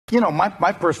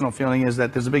My personal feeling is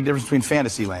that there's a big difference between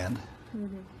fantasy land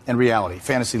and reality.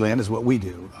 Fantasy land is what we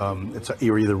do.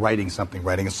 You're either writing something,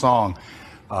 writing a song,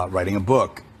 writing a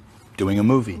book, doing a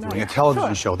movie, doing a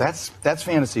television show. That's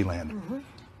fantasy land.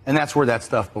 And that's where that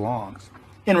stuff belongs.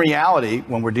 In reality,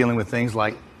 when we're dealing with things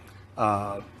like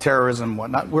terrorism and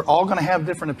whatnot, we're all going to have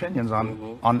different opinions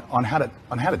on how to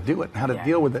do it and how to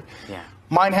deal with it. Yeah.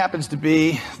 Mine happens to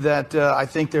be that I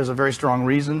think there's a very strong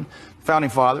reason founding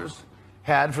fathers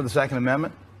had for the Second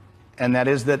Amendment, and that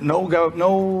is that no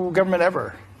government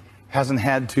ever hasn't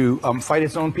had to fight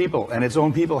its own people, and its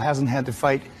own people hasn't had to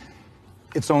fight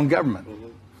its own government.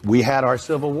 We had our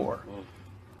Civil War.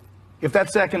 If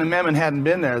that Second Amendment hadn't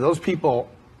been there, those people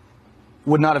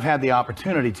would not have had the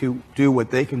opportunity to do what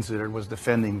they considered was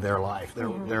defending their life,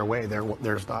 their way,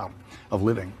 their style of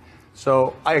living.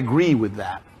 So I agree with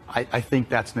that. I think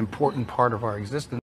that's an important part of our existence.